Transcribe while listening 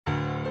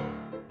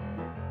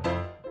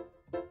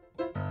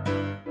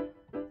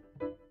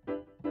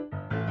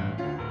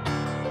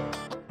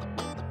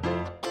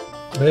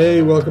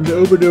Hey, welcome to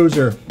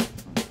Uberdozer.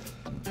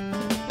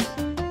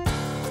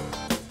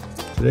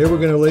 Today we're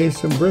going to lay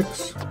some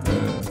bricks,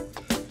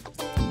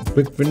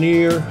 brick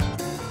veneer,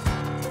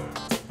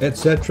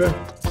 etc.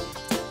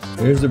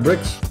 Here's the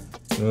bricks.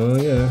 Oh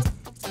yeah,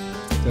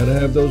 gotta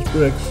have those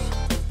bricks.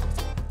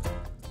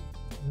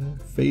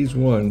 Phase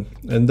 1,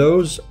 and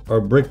those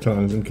are brick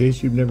tongs. In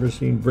case you've never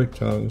seen brick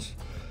tongs,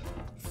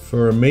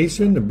 for a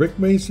mason, a brick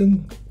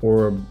mason,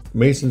 or a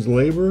mason's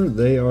laborer,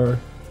 they are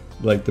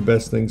like the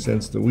best thing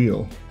since the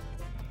wheel.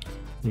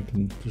 You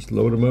can just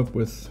load them up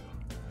with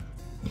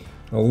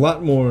a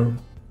lot more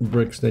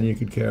bricks than you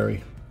could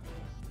carry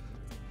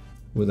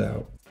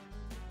without.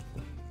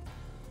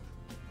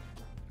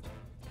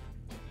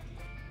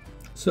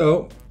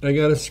 So I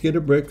got a skid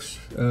of bricks.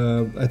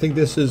 I think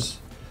this is,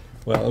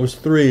 well, it was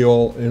 3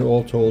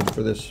 all told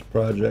for this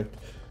project.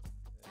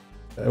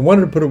 I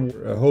wanted to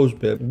put a hose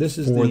bib. This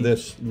is for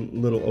this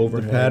little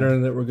overhead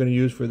pattern that we're going to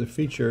use for the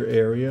feature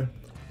area,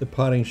 the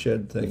potting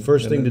shed thing. The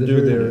first thing to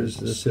do there is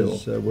the sill,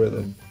 where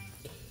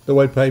the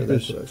white pipe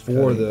is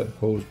for the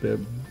hose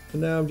bib.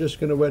 And now I'm just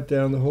going to wet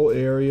down the whole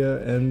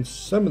area and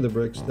some of the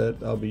bricks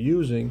that I'll be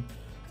using.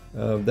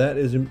 That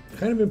is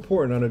kind of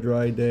important on a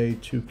dry day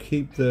to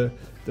keep the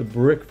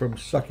brick from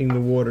sucking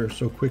the water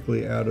so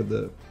quickly out of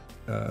the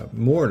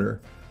mortar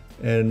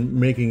and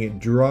making it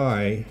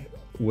dry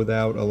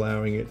without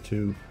allowing it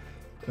to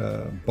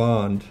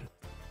bond.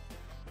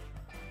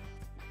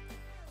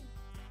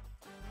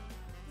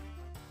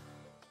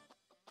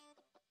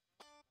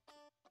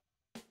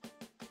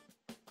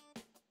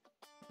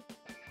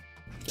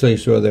 So you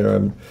saw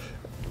there,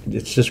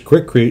 it's just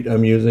Quikrete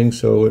I'm using,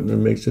 so it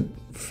makes it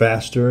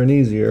faster and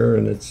easier,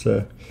 and it's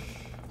the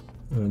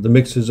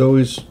mix is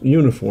always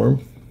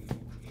uniform.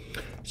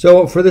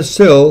 So for the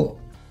sill,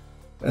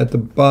 at the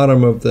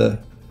bottom of the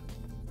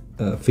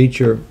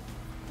feature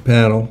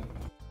panel,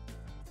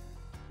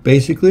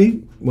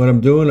 basically what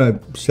I'm doing, I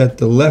set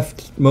the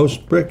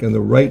leftmost brick and the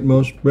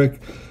rightmost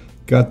brick,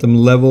 got them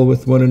level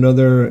with one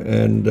another,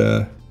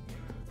 and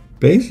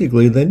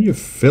basically then you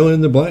fill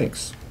in the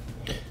blanks.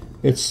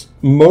 It's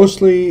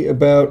mostly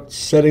about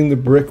setting the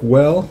brick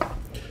well.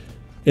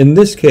 In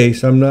this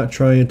case, I'm not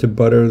trying to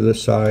butter the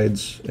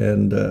sides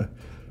and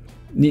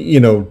you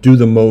know, do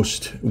the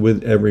most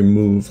with every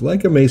move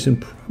like a mason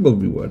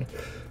probably would,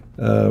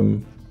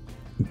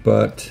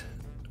 but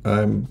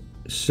I'm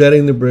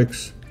setting the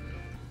bricks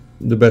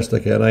the best I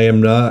can. I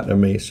am not a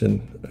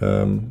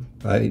mason.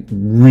 I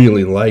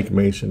really like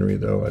masonry,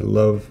 though. I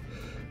love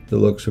the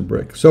looks of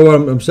brick. So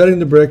I'm setting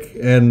the brick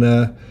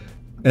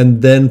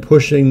and then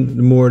pushing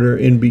the mortar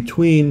in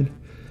between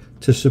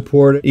to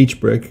support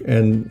each brick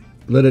and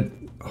let it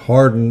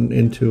harden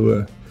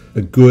into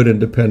a good and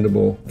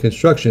dependable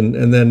construction.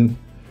 And then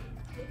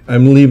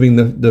I'm leaving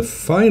the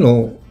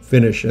final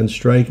finish and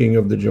striking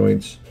of the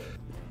joints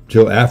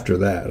till after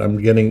that.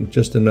 I'm getting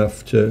just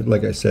enough to,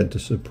 like I said, to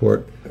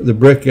support the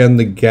brick and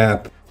the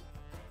gap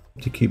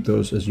to keep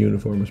those as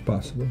uniform as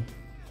possible.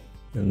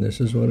 And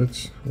this is what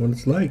it's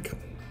like.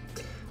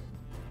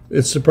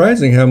 It's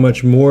surprising how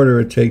much mortar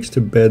it takes to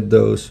bed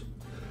the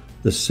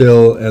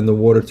sill and the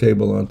water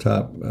table on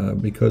top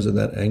because of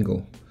that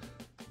angle.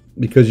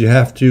 Because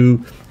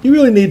you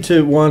really need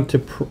to want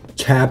to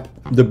tap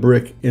the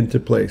brick into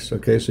place,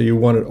 okay? So you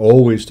want it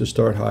always to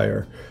start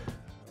higher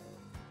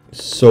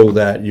so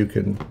that you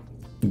can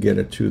get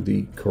it to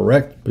the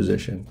correct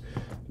position.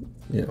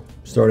 You know,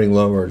 starting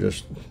lower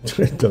just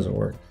it doesn't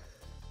work.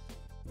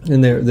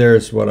 And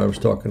there's what I was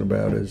talking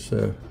about, is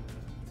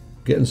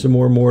getting some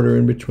more mortar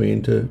in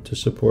between to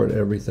support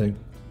everything.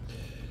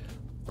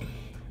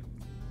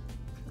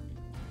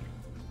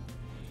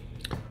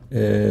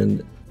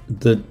 And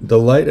the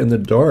light and the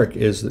dark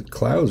is the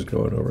clouds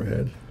going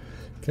overhead.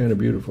 Kind of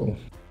beautiful.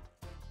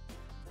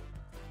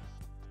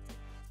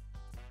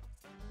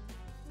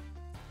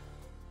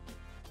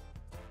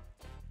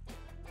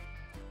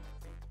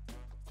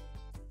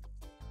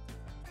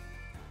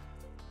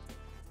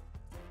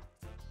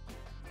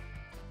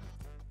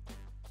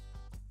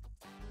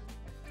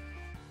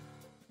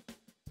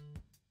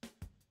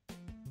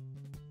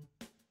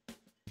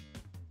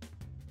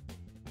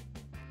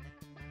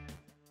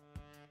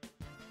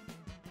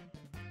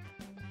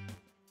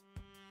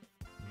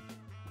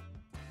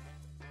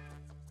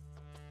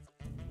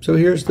 So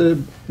here's the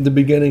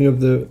beginning of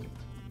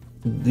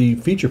the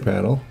feature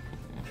panel.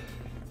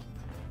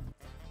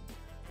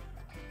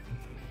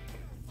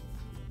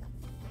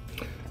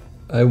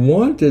 I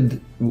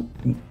wanted,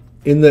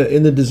 in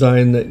the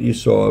design that you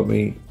saw of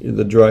me,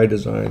 the dry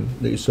design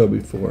that you saw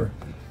before,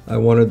 I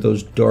wanted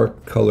those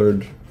dark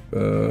colored,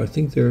 I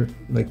think they're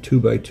like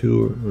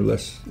 2x2 or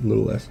less, a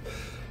little less,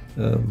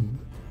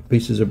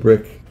 pieces of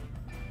brick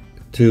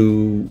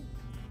to,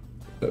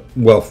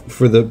 well,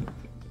 for the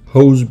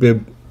hose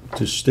bib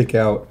to stick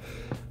out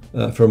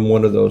from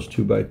one of those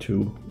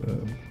 2x2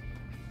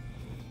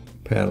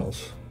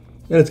 panels.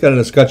 And it's got an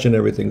escutcheon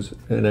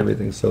and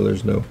everything, so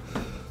there's no,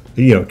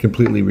 you know,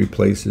 completely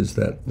replaces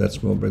that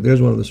small brick.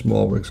 There's one of the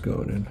small bricks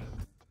going in.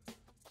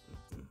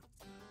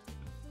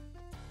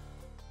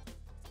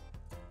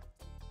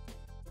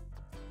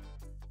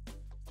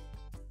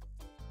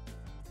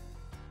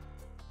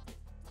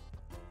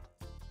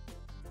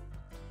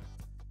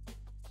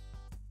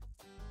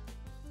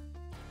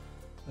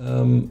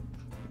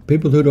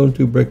 People who don't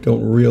do brick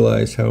don't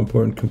realize how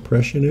important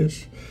compression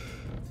is.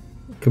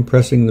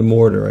 Compressing the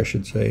mortar, I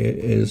should say,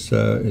 is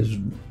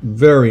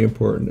very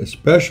important,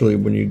 especially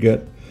when you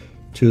get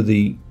to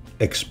the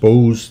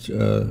exposed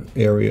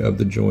area of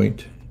the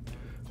joint.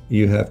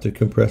 You have to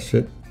compress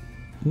it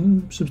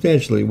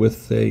substantially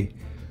with a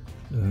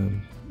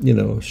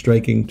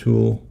striking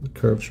tool,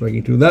 curved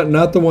striking tool.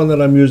 Not the one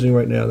that I'm using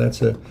right now.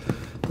 That's a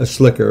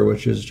slicker,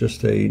 which is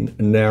just a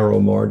narrow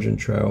margin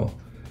trowel,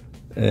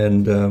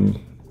 and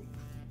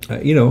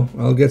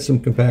I'll get some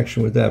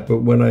compaction with that.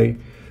 But when I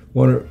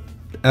want to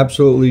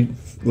absolutely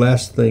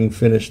last thing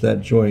finish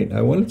that joint,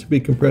 I want it to be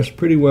compressed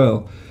pretty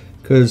well,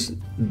 because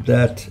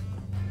that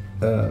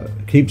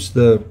keeps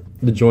the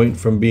joint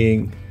from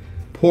being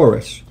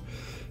porous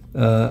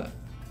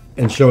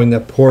and showing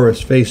that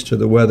porous face to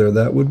the weather.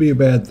 That would be a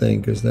bad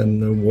thing, because then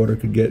the water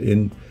could get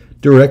in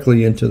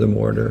directly into the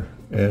mortar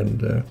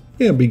and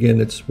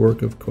begin its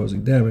work of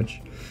causing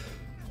damage.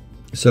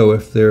 So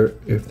if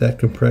that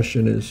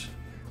compression is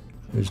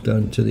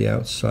done to the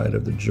outside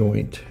of the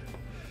joint,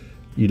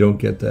 you don't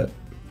get that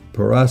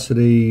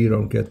porosity, you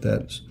don't get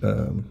that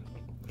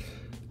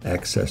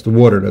access. The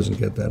water doesn't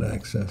get that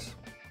access.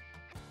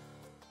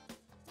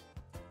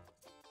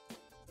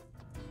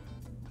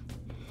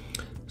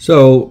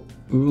 So,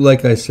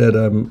 like I said,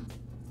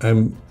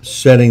 I'm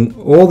setting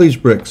all these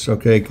bricks,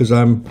 okay, because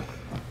I'm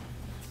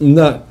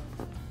not,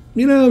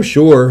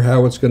 sure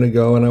how it's going to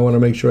go, and I want to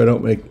make sure I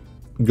don't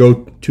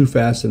go too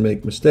fast and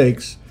make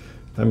mistakes.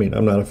 I mean,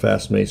 I'm not a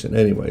fast mason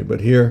anyway,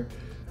 but here,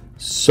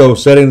 so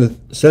setting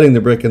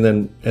the brick and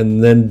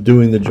then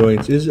doing the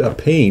joints is a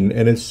pain,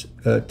 and it's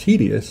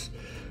tedious.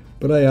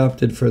 But I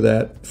opted for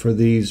that for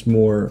these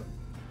more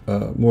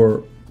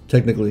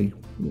technically,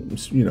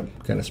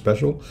 kind of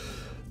special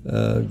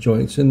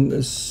joints,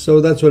 and so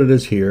that's what it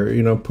is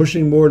here.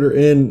 Pushing mortar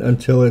in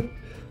until it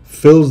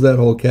fills that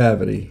whole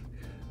cavity,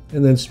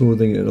 and then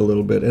smoothing it a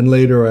little bit. And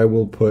later I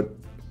will put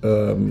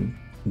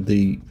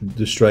the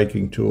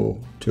striking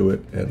tool to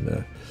it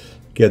and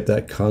get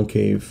that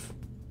concave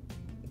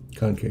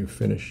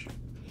finish.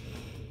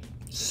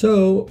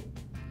 So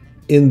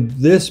in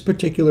this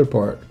particular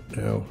part,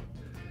 now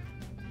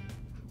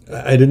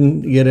I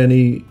didn't get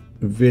any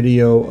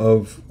video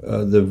of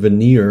the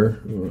veneer,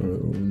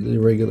 the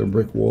regular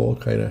brick wall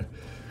kind of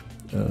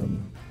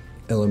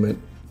element.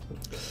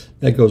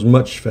 That goes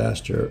much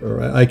faster,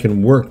 or I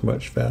can work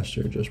much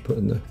faster just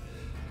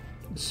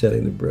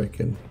setting the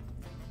brick and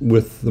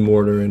with the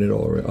mortar on it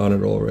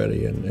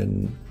already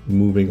and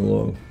moving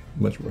along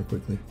much more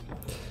quickly.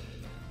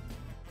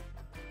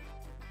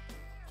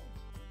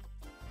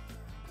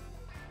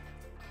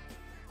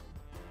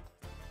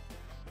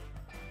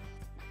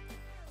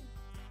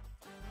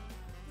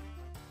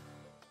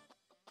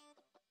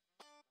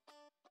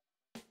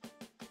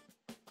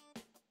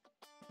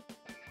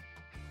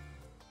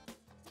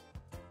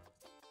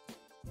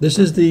 This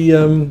is the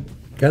kind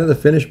of the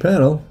finished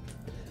panel.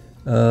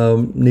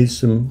 Needs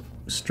some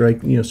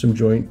some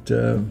joint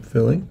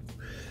filling.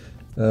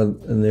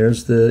 And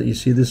there's you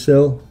see the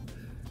sill.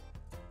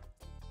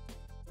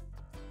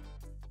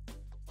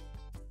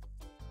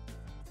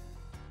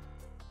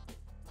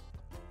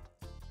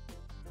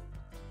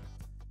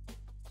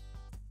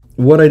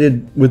 What I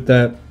did with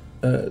that,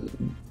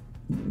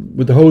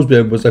 with the hose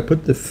bib, was I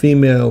put the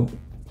female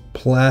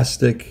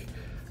plastic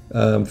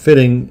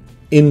fitting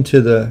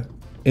into the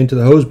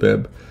hose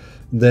bib,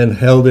 then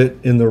held it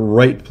in the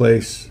right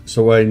place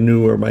so I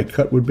knew where my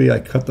cut would be. I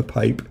cut the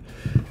pipe,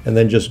 and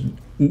then just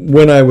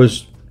when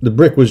the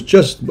brick was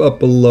just up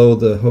below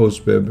the hose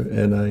bib,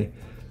 and I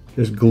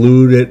just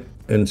glued it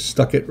and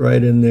stuck it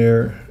right in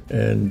there,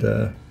 and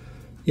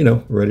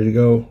ready to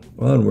go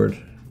onward.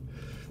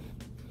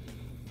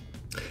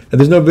 And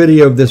there's no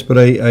video of this, but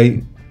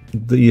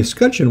the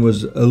escutcheon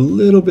was a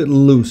little bit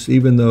loose,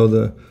 even though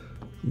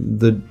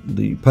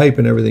the pipe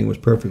and everything was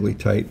perfectly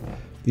tight.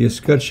 The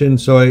escutcheon,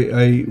 so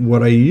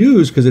what I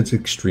used, because it's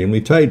extremely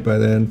tight by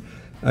then,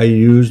 I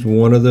used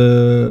one of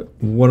the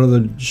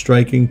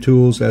striking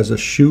tools as a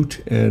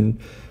chute and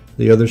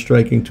the other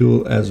striking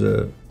tool as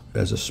a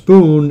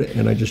spoon,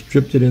 and I just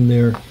dripped it in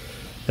there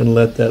and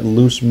let that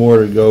loose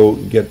mortar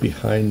get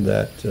behind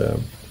that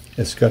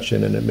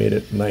escutcheon, and it made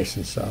it nice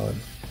and solid.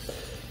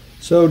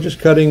 So just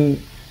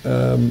pre-cutting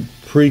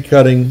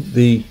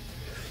the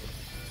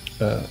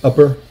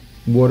upper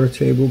water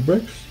table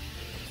bricks.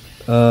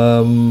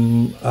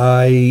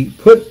 I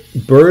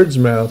put bird's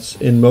mouths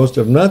in most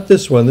of them. Not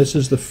this one. This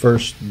is the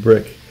first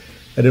brick.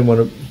 I didn't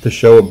want to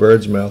show a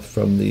bird's mouth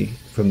from the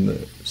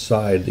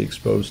side, the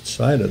exposed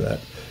side of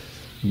that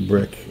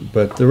brick.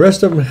 But the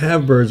rest of them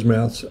have bird's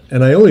mouths,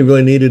 and I only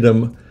really needed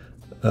them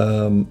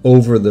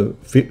over the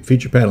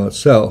feature panel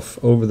itself.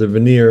 Over the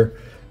veneer,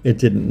 it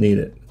didn't need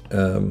it.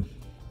 And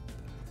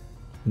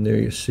there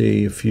you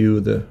see a few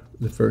of the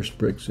first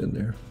bricks in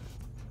there.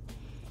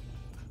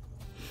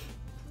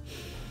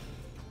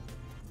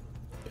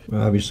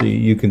 Obviously,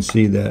 you can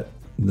see that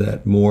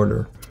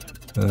mortar.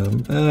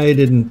 I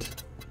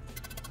didn't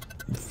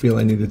feel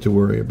I needed to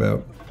worry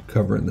about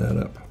covering that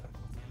up.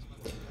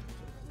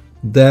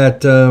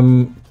 that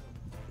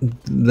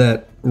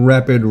that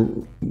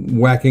rapid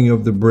whacking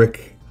of the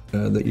brick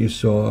that you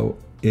saw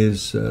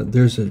is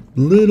there's a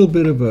little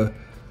bit of a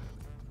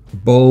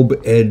bulb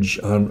edge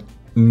on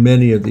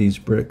many of these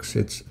bricks.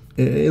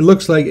 It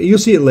looks like, you'll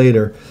see it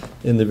later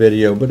in the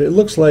video, but it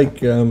looks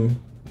like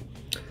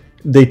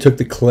they took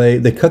the clay,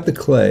 they cut the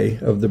clay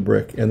of the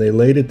brick and they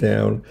laid it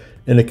down,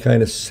 and it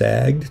kind of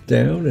sagged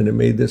down and it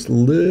made this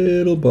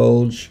little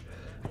bulge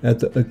at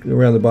the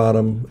around the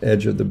bottom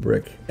edge of the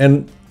brick.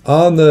 And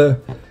on a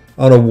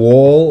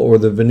wall or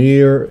the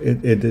veneer,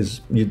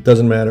 it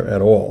doesn't matter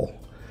at all.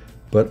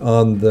 But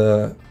on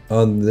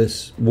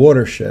this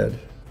water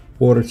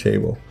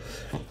table,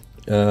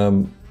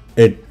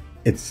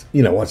 it's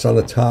what's on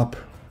the top,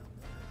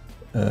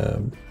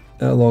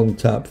 along the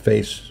top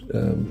face,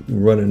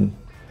 running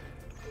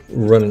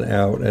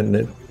out, and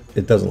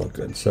it doesn't look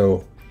good.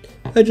 So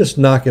I just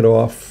knock it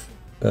off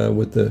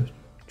with the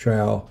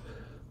trowel,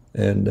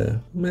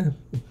 and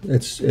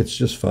it's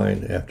just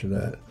fine after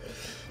that.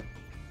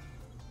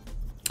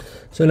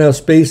 So now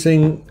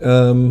spacing,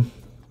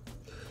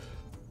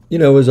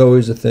 is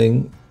always a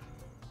thing.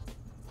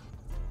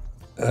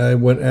 I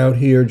went out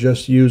here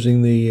just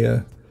using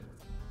the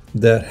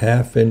that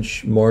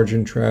 1/2-inch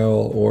margin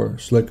trowel or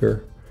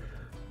slicker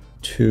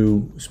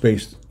to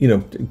space,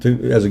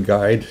 as a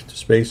guide to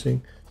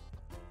spacing.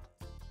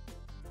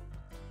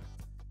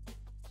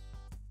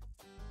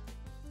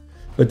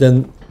 But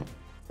then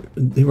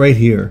right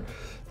here,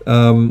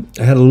 I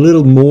had a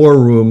little more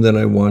room than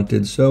I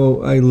wanted,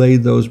 so I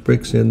laid those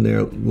bricks in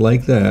there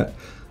like that,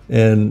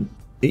 and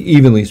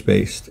evenly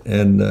spaced,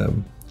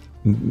 and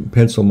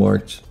pencil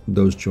marked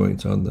those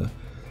joints on the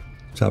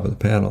top of the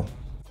panel.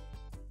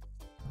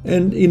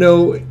 And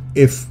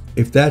if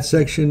that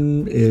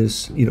section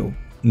is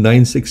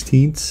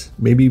 9/16,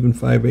 maybe even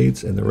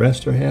 5/8, and the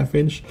rest are 1/2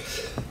 inch,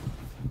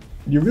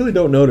 you really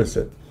don't notice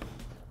it.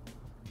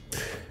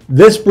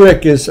 This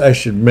brick is, I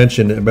should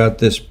mention about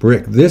this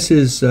brick, this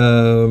is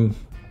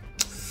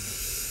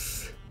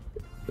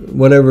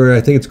whatever,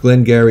 I think it's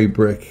Glengarry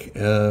brick.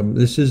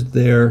 This is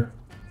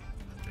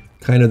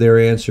kind of their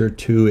answer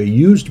to a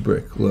used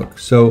brick look.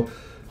 So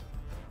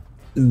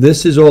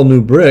this is all new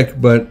brick,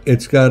 but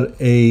it's got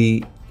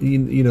the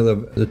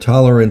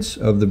tolerance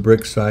of the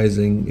brick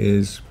sizing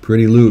is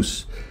pretty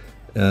loose,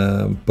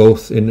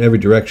 both in every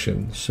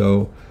direction.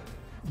 So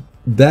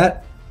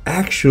that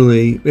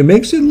actually, it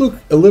makes it look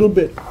a little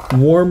bit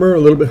warmer, a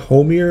little bit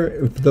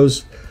homier,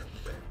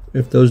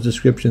 if those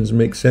descriptions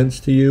make sense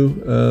to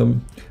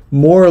you.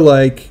 More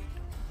like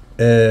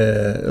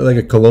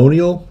a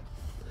colonial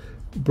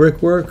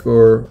brickwork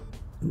or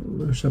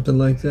something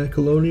like that.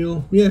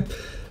 Colonial, yeah.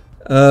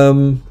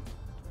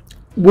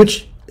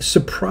 Which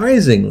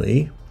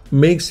surprisingly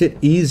makes it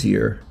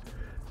easier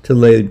to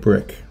lay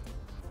brick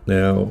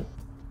now,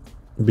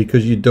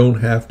 because you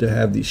don't have to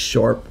have these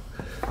sharp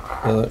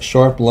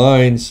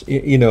lines,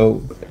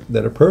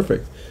 that are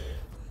perfect,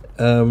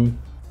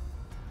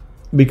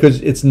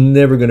 because it's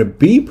never going to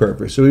be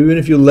perfect. So even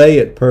if you lay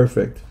it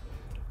perfect,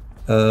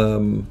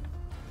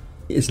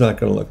 it's not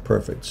going to look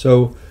perfect.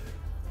 So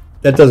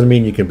that doesn't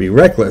mean you can be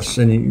reckless,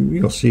 and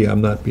you'll see I'm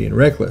not being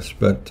reckless,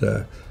 but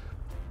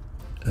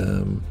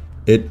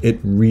it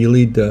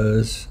really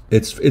does.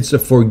 It's a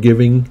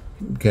forgiving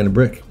kind of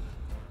brick.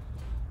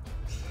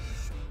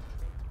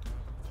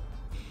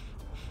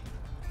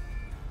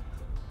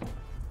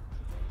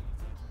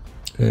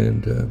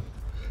 And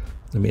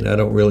I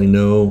don't really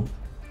know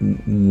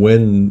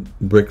when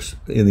bricks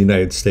in the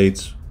United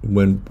States,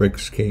 when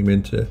bricks came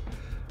into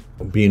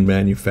being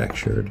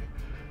manufactured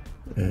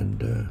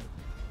and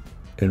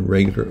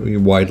regularly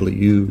widely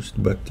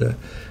used, but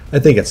I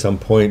think at some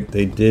point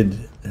they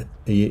did,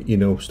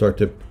 start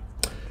to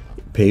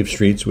pave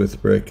streets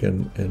with brick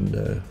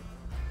and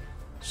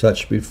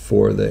such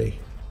before they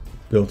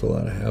built a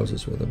lot of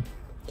houses with them.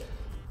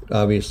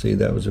 Obviously,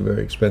 that was a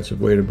very expensive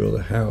way to build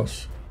a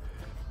house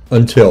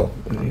until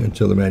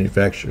the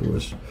manufacture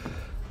was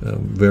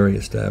very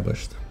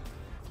established.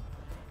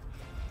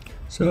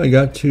 So I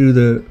got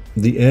to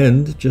the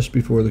end just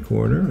before the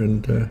corner,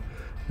 and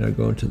now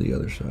going to the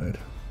other side.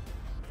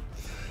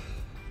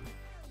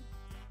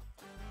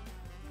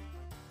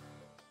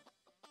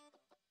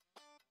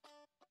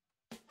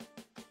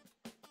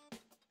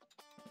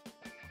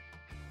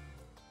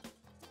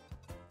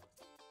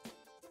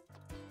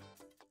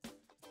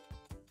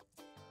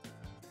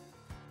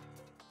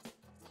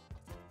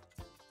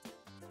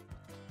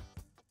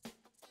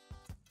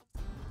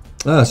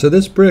 So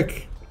this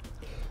brick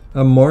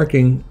I'm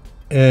marking,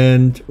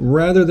 and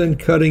rather than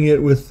cutting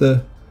it with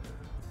the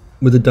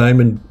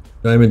diamond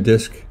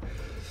disc,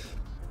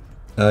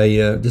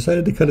 I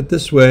decided to cut it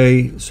this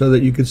way so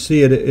that you could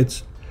see it.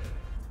 It's,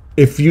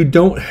 if you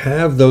don't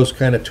have those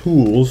kind of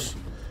tools,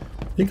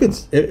 you could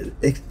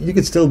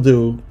still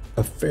do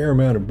a fair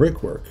amount of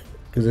brickwork,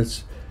 because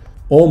it's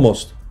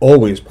almost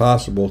always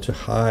possible to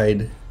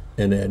hide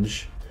an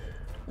edge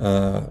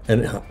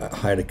and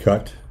hide a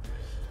cut.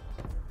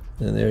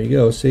 And there you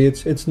go. See,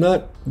 it's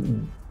not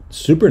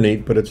super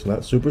neat, but it's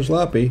not super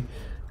sloppy.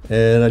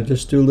 And I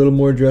just do a little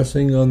more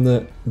dressing on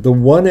the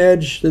one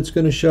edge that's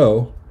going to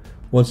show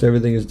once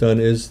everything is done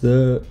is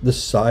the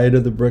side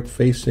of the brick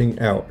facing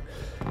out.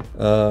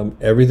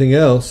 Everything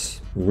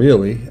else,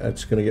 really,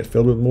 it's going to get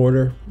filled with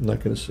mortar. I'm not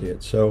going to see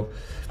it. So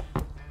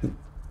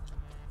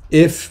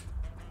if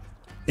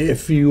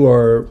you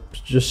are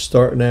just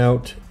starting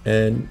out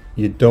and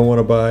you don't want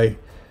to buy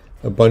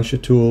a bunch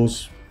of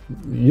tools,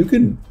 you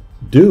can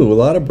do a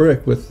lot of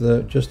brick with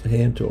just the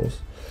hand tools.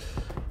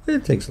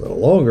 It takes a little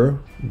longer,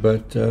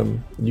 but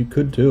you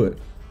could do it.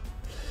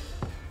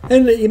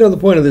 And you know, the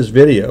point of this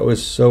video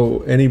is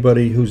so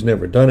anybody who's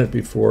never done it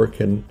before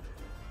can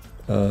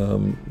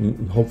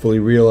hopefully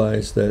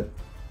realize that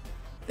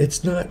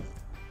it's not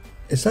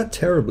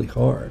terribly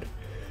hard.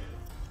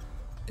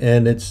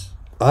 And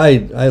I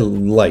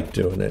like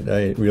doing it.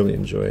 I really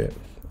enjoy it.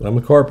 I'm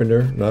a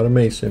carpenter, not a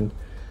mason,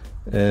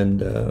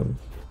 and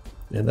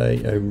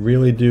I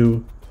really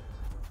do.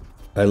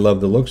 I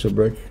love the looks of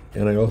brick,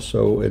 and I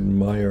also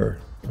admire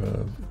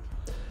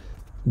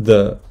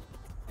the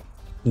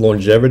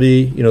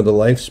longevity, you know, the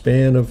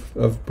lifespan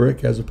of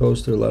brick as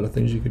opposed to a lot of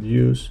things you could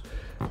use,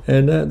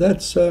 and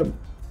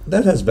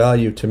that has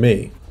value to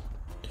me.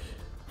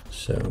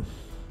 So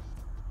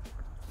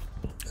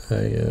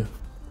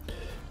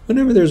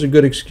whenever there's a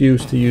good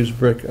excuse to use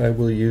brick, I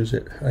will use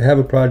it. I have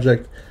a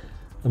project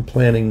I'm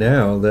planning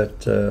now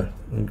that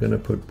I'm going to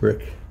put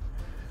brick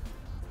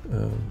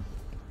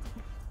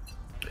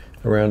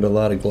around a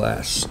lot of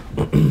glass.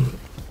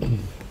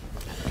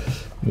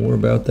 More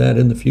about that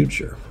in the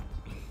future.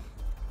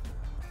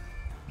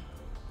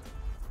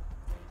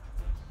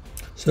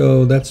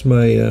 So that's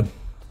my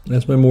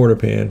mortar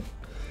pan.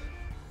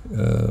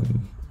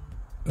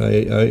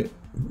 I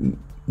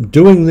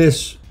doing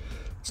this.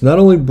 It's not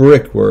only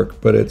brickwork,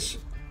 but it's,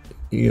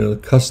 you know,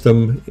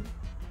 custom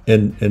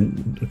and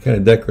kind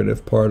of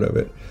decorative part of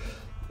it.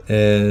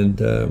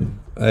 And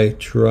I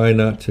try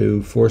not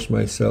to force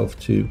myself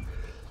to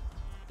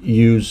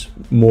use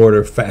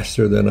mortar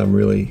faster than I'm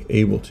really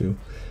able to.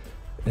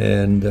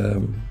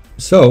 And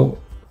so,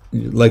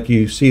 like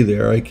you see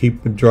there, I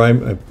keep dry.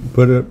 I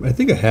put I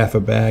think a half a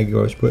bag I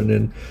was putting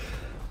in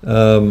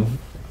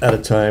at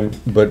a time,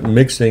 but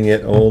mixing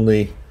it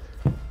only,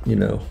 you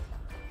know,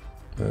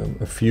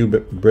 a few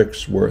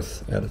bricks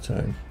worth at a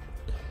time,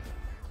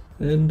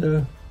 and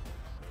it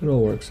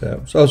all works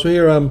out. So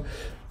here I'm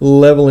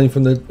leveling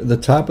from the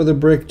top of the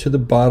brick to the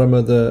bottom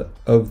of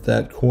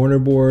that corner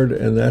board,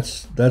 and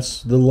that's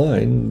the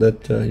line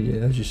that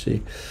yeah, as you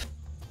see.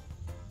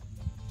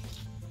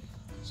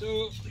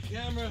 So the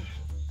camera,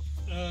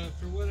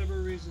 for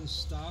whatever reason,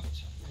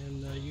 stopped,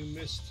 and you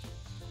missed.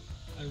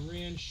 I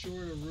ran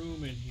short a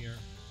room in here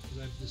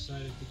because I've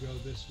decided to go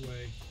this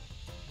way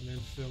and then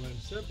fill in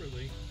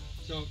separately.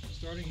 So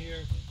starting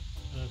here,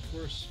 of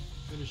course,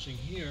 finishing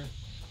here,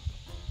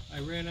 I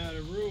ran out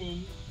of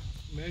room,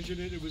 measured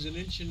it. It was 1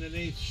 1/8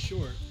 inches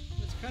short.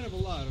 That's kind of a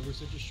lot over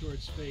such a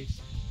short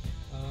space.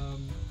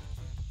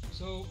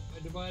 So I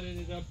divided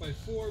it up by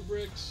 4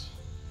 bricks.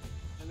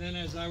 And then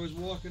as I was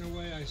walking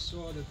away, I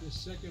saw that this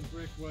second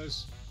brick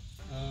was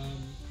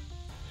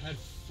had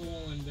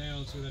fallen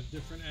down, so at a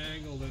different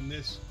angle than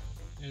this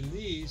and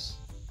these.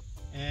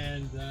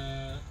 And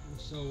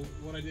so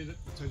what I did is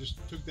I just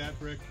took that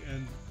brick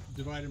and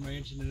divided my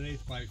 1 1/8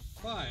 inches by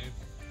 5.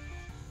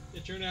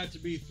 It turned out to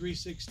be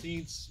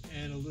 3/16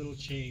 and a little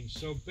change.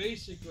 So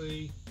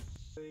basically,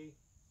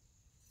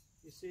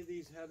 you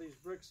see how these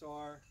bricks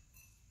are.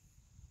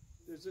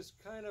 There's this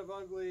kind of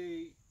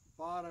ugly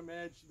bottom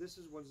edge. This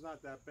one's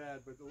not that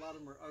bad, but a lot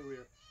of them are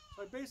uglier.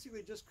 So I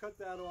basically just cut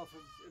that off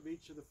of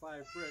each of the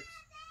 5 bricks,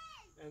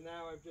 and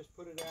now I've just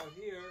put it out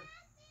here,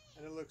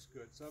 and it looks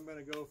good. So I'm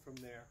going to go from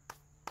there.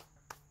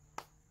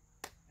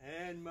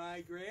 And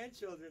my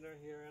grandchildren are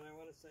here, and I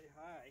want to say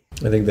hi.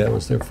 I think that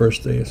was their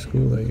first day of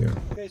school that year.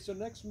 Okay, so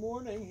next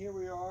morning, here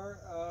we are.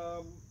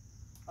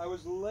 I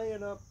was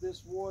laying up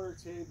this water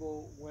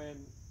table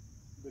when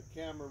the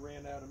camera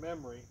ran out of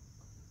memory,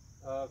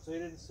 so you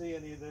didn't see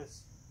any of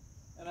this.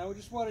 And I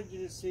just wanted you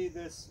to see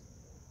this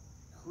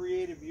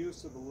creative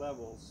use of the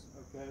levels.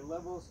 Okay,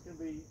 levels can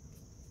be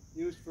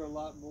used for a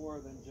lot more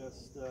than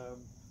just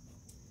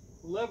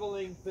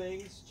leveling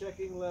things,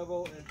 checking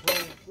level, and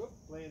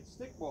playing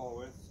stickball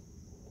with.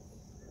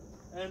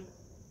 And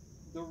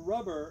the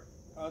rubber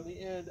on the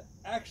end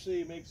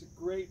actually makes a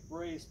great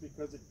brace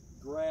because it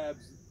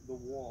grabs the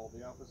wall,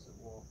 the opposite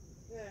wall.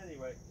 Yeah,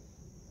 anyway,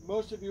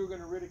 most of you are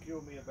going to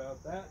ridicule me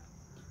about that,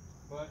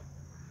 but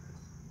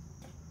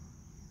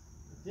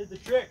it did the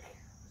trick.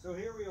 So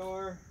here we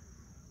are.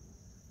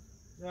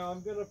 Now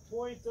I'm going to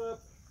point up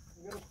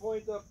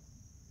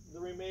the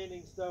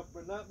remaining stuff,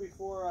 but not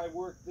before I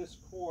work this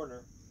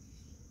corner.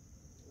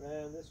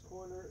 And this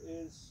corner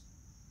is,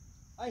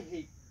 I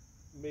hate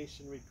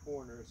masonry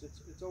corners.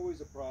 It's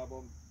always a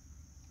problem.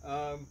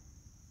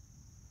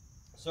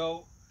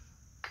 So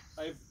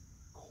I've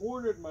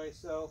cornered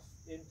myself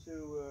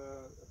into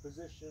a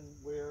position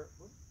where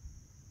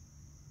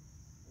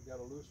I got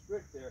a loose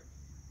brick there.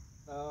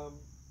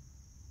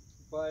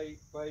 By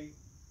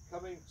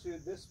coming to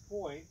this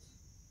point,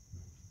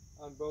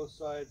 on both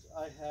sides,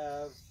 I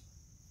have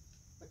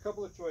a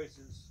couple of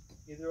choices.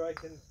 Either I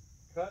can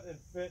cut and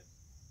fit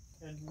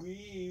and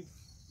weave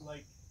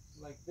like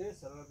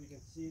this. I don't know if you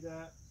can see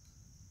that.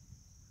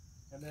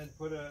 And then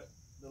put a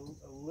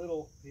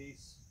little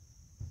piece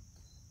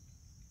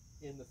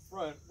in the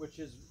front, which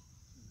is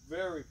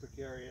very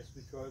precarious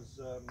because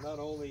not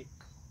only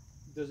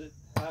does it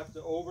have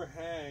to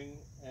overhang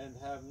and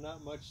have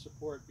not much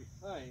support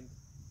behind,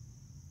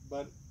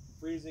 but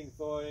freezing,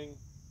 thawing,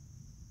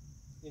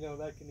 you know,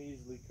 that can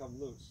easily come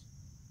loose.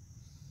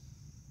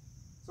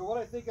 So what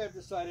I think I've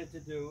decided to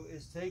do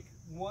is take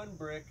one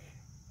brick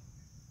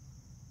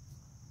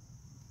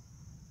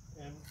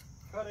and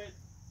cut it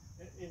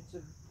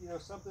into, you know,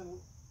 something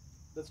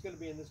that's going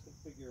to be in this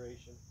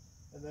configuration,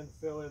 and then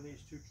fill in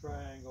these two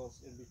triangles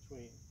in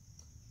between.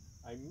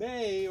 I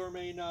may or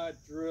may not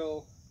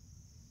drill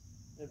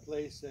and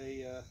place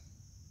a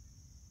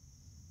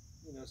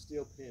you know,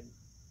 steel pin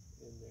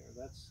in there.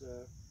 That's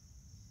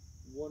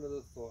one of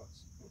the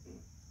thoughts.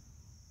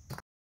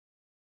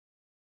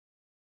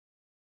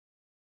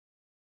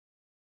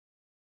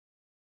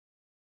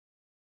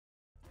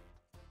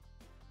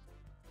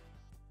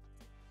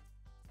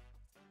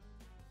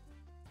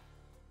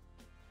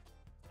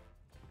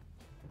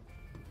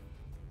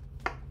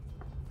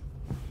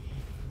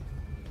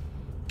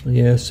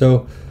 Yeah,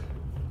 so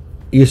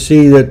you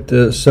see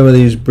that some of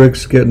these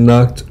bricks get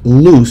knocked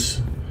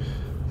loose.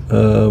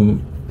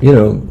 You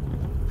know,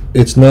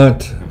 it's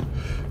not,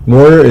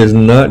 mortar is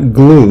not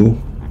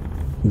glue,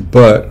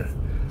 but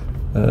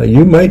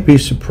you might be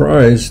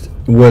surprised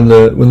when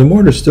the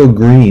mortar's still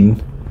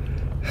green,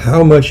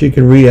 how much you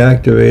can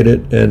reactivate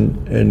it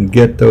and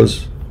get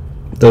those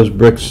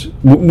bricks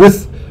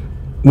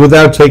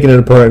without taking it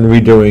apart and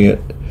redoing it.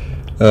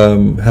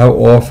 How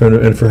often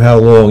and for how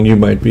long you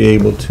might be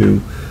able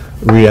to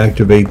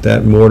reactivate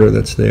that mortar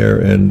that's there,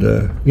 and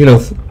you know,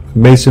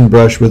 mason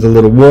brush with a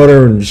little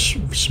water and just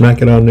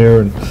smack it on there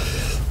and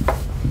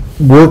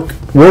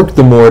work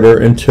the mortar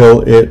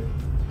until it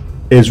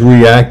is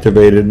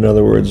reactivated. In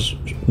other words,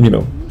 you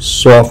know,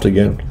 soft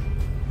again,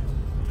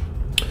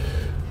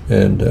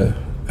 and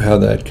how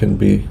that can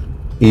be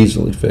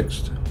easily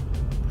fixed.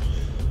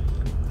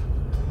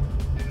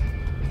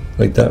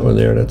 Like that one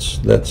there, that's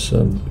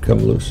come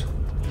loose.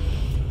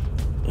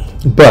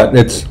 But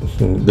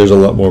there's a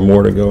lot more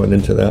mortar going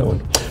into that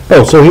one.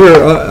 Oh, so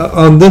here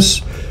on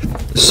this,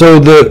 so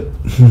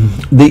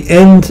the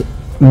end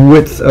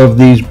width of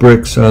these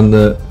bricks on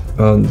the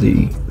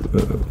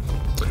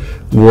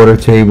water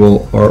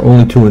table are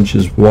only 2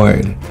 inches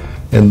wide,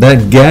 and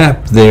that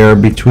gap there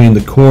between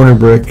the corner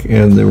brick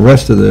and the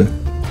rest of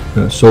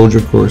the soldier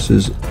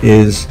courses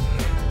is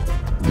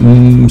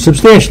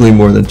substantially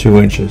more than 2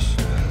 inches.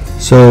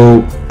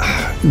 So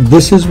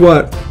this is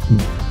what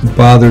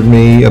bothered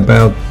me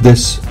about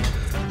this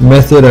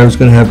method. I was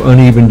going to have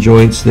uneven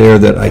joints there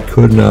that I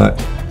could not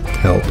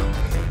help.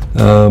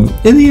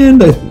 In the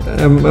end,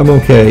 I'm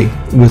okay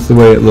with the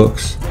way it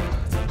looks,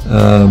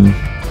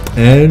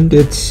 and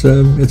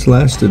it's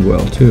lasted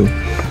well too.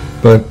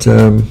 But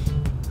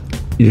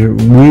your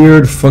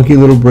weird, funky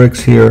little bricks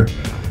here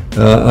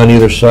on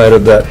either side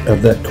of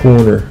that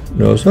corner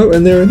nose. Oh,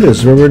 and there it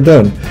is. We're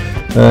done.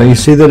 You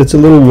see that it's a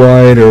little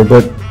wider,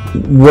 but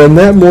when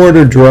that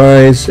mortar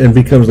dries and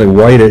becomes like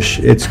whitish,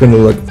 it's going to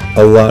look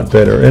a lot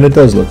better, and it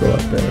does look a lot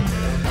better.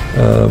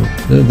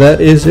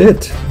 That is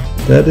it.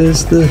 That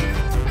is the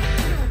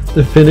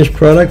finished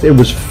product. It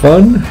was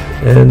fun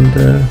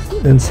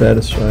and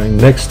satisfying.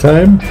 Next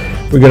time,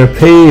 we're going to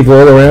pave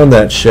all around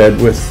that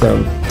shed with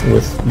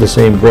the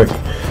same brick,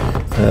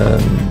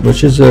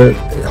 which is a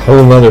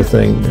whole nother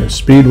thing.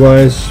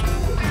 Speed-wise,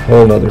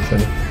 whole nother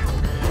thing.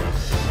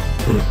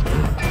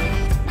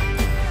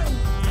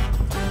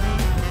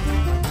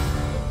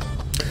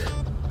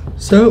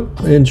 So,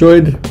 I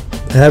enjoyed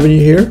having you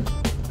here.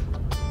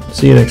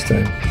 See you next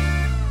time.